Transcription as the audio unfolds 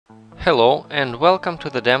Hello and welcome to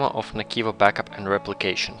the demo of NAKIVO Backup and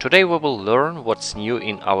Replication. Today we will learn what's new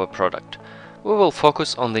in our product. We will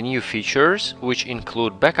focus on the new features, which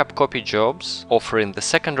include backup copy jobs, offering the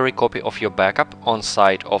secondary copy of your backup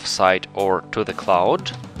on-site, off-site or to the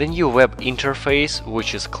cloud. The new web interface,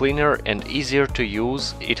 which is cleaner and easier to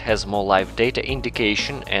use. It has more live data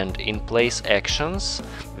indication and in-place actions.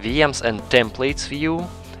 VMs and templates view,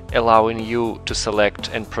 allowing you to select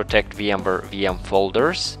and protect VMware VM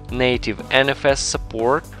folders, native NFS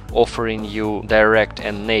support, offering you direct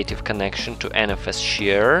and native connection to NFS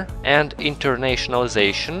Share, and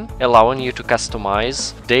internationalization, allowing you to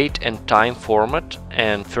customize date and time format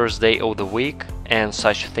and first day of the week and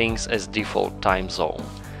such things as default time zone.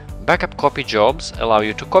 Backup copy jobs allow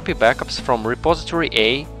you to copy backups from repository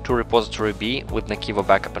A to repository B with NAKIVO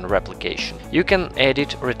Backup and Replication. You can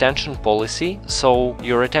edit retention policy, so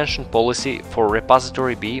your retention policy for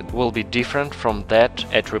repository B will be different from that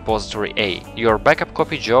at repository A. Your backup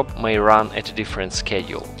copy job may run at a different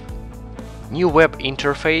schedule. New web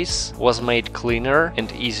interface was made cleaner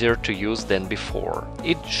and easier to use than before.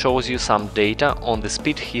 It shows you some data on the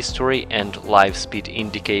speed history and live speed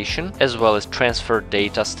indication, as well as transfer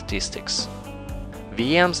data statistics.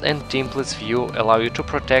 VMs and templates view allow you to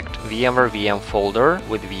protect VMware VM folder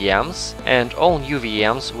with VMs, and all new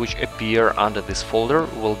VMs which appear under this folder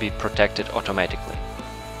will be protected automatically.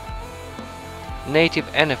 Native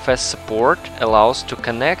NFS support allows to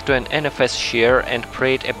connect to an NFS share and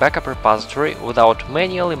create a backup repository without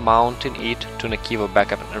manually mounting it to NAKIVO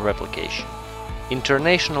Backup and Replication.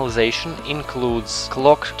 Internationalization includes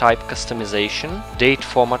clock type customization, date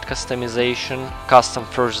format customization, custom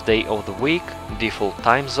first day of the week, default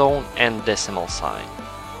time zone and decimal sign.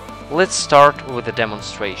 Let's start with a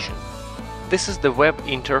demonstration. This is the web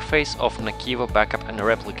interface of NAKIVO Backup and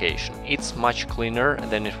Replication. It's much cleaner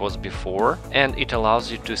than it was before, and it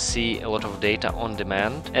allows you to see a lot of data on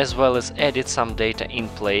demand, as well as edit some data in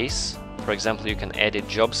place. For example, you can edit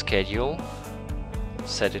job schedule,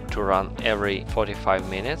 set it to run every 45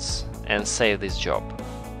 minutes, and save this job.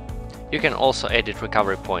 You can also edit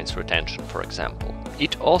recovery points retention, for example.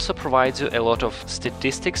 It also provides you a lot of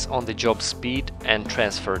statistics on the job speed and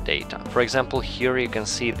transfer data. For example, here you can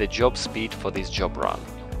see the job speed for this job run.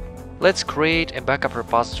 Let's create a backup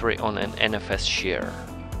repository on an NFS share.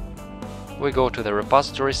 We go to the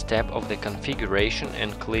repositories tab of the configuration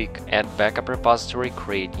and click Add Backup Repository,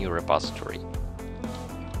 Create New Repository.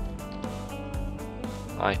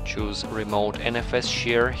 I choose Remote NFS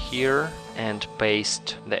Share here and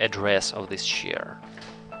paste the address of this share.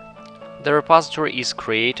 The repository is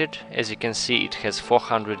created. As you can see, it has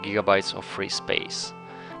 400 GB of free space.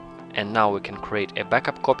 And now we can create a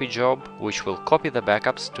backup copy job, which will copy the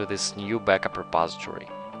backups to this new backup repository.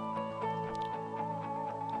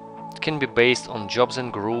 It can be based on jobs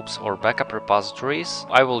and groups or backup repositories.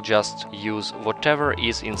 I will just use whatever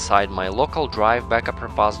is inside my local drive backup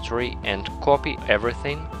repository and copy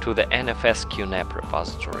everything to the NFS QNAP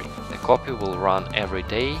repository. The copy will run every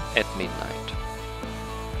day at midnight.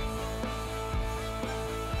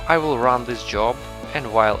 I will run this job,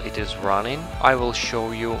 and while it is running, I will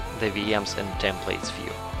show you the VMs and templates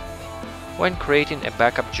view. When creating a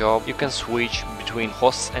backup job, you can switch between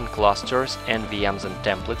hosts and clusters and VMs and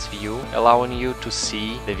templates view, allowing you to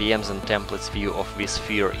see the VMs and templates view of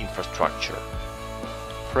vSphere infrastructure.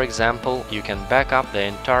 For example, you can back up the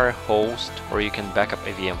entire host, or you can back up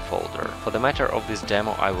a VM folder. For the matter of this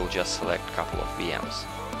demo, I will just select a couple of VMs.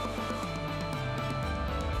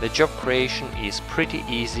 The job creation is pretty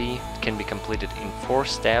easy. It can be completed in 4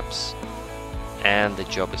 steps, and the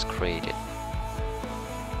job is created.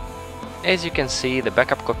 As you can see, the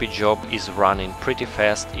backup copy job is running pretty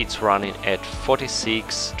fast. It's running at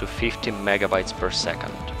 46 to 50 megabytes per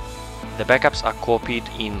second. The backups are copied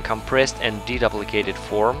in compressed and deduplicated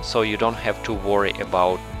form, so you don't have to worry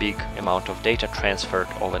about big amount of data transferred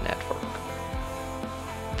over network.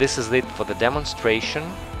 This is it for the demonstration,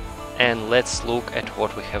 and let's look at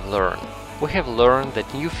what we have learned. We have learned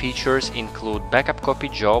that new features include backup copy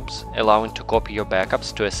jobs, allowing to copy your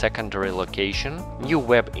backups to a secondary location, new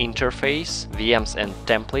web interface, VMs and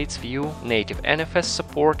templates view, native NFS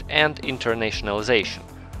support, and internationalization.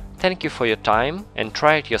 Thank you for your time, and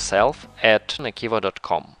try it yourself at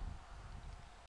nakivo.com.